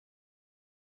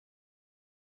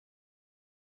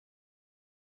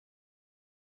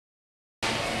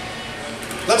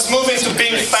let's move into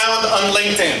being found on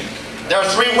LinkedIn. There are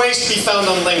 3 ways to be found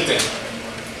on LinkedIn.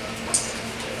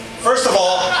 First of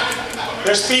all,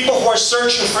 there's people who are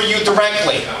searching for you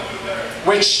directly,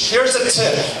 which, here's a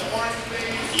tip.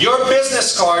 Your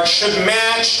business card should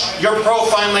match your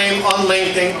profile name on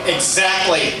LinkedIn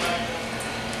exactly.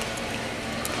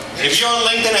 If you're on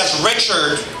LinkedIn as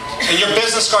Richard and your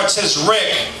business card says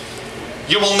Rick,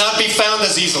 you will not be found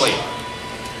as easily,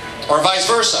 or vice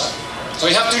versa. So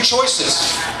you have 2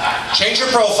 choices. Change your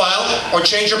profile or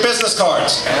change your business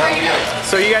cards.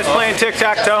 So you guys playing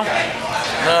tic-tac-toe?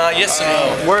 Yes.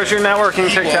 Where's your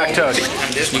networking tic-tac-toe?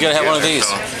 You gotta have one of these.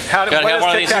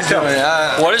 What is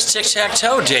tic-tac-toe? What is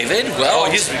tic-tac-toe, David? Well,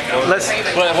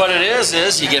 what it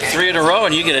is you get 3 in a row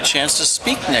and you get a chance to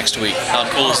speak next week. How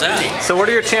cool is that? So what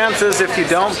are your chances if you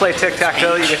don't play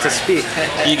tic-tac-toe, you get to speak?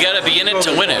 You gotta be in it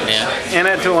to win it, man. In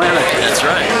it to win it. That's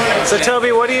right. So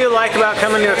Toby, what do you like about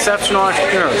coming to Exceptional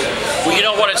Entrepreneurs? Well, you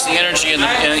know what? It's the energy in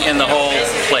the whole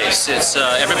place. It's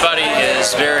everybody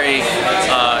is very,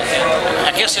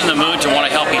 I guess, in the mood to want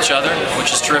to help each other,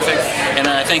 which is terrific. And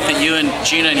I think that you and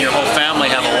Gina and your whole family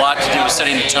have a lot to do with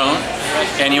setting the tone.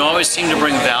 And you always seem to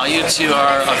bring value to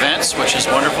our events, which is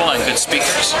wonderful, and good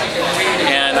speakers.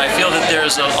 And I feel that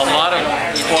there's a lot of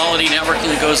quality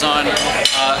networking that goes on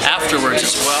afterwards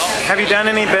as well. Have you done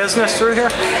any business through here?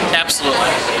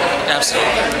 Absolutely.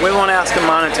 Absolutely. We won't ask a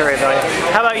monetary value.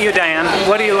 How about you, Diane?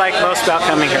 What do you like most about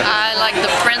coming here? I like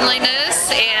the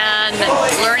friendliness and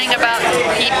learning about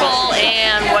people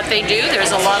and what they do.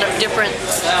 There's a lot of different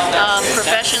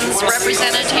professions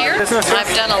represented here.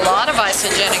 I've done a lot of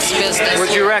Isogenics business.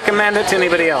 Would you recommend it to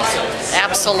anybody else?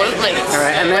 Absolutely. All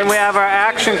right, and then we have our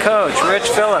action coach, Rich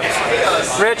Phillips.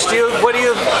 Rich, what do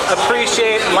you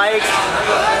appreciate, like?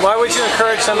 Why would you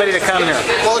encourage somebody to come here?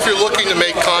 Well, if you're looking to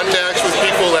make contacts with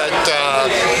people that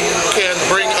can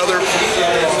bring other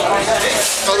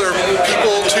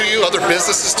people to you, other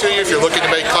businesses to you, if you're looking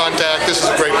to make contact, this is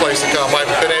a great place to come. I've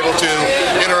been able to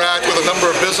interact with a number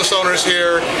of business owners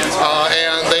here,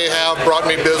 and they have brought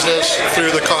me business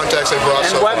through the contacts they brought.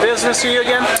 And what business are you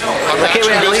again? Okay,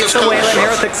 we have Lisa Whalen here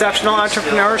with Exceptional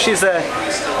Entrepreneur. She's an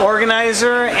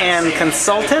organizer and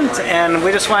consultant, and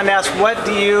we just wanted to ask, what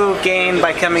do you gain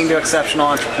by coming to Exceptional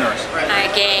Entrepreneurs?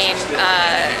 I gain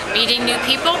meeting new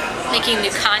people, making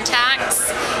new contacts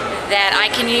that I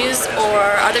can use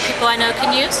or other people I know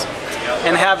can use.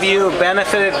 And have you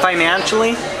benefited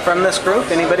financially from this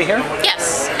group? Anybody here?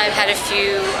 Yes, I've had a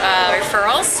few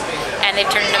referrals, and they've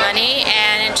turned into money,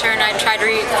 and in turn I try to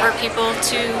refer people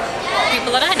to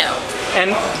people that I know.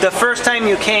 And the first time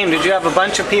you came, did you have a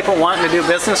bunch of people wanting to do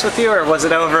business with you, or was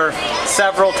it over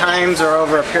several times or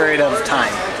over a period of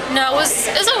time? No, it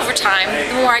was over time.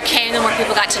 The more I came, the more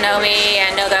people got to know me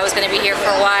and know that I was going to be here for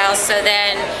a while. So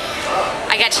then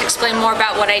I got to explain more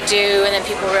about what I do, and then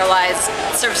people realize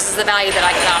services the value that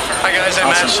I can offer. Hi guys,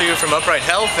 I'm Matt Hsu from Upright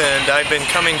Health, and I've been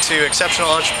coming to Exceptional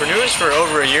Entrepreneurs for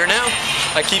over a year now.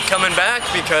 I keep coming back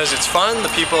because it's fun,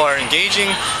 the people are engaging,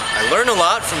 I learn a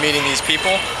lot from meeting these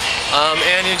people,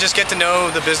 and you just get to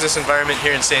know the business environment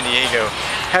here in San Diego.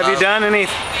 Have you done any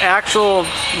actual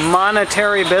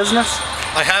monetary business?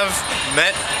 I have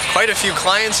met quite a few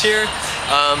clients here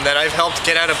that I've helped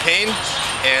get out of pain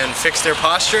and fix their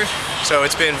posture. So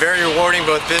it's been very rewarding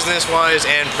both business-wise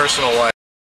and personal-wise.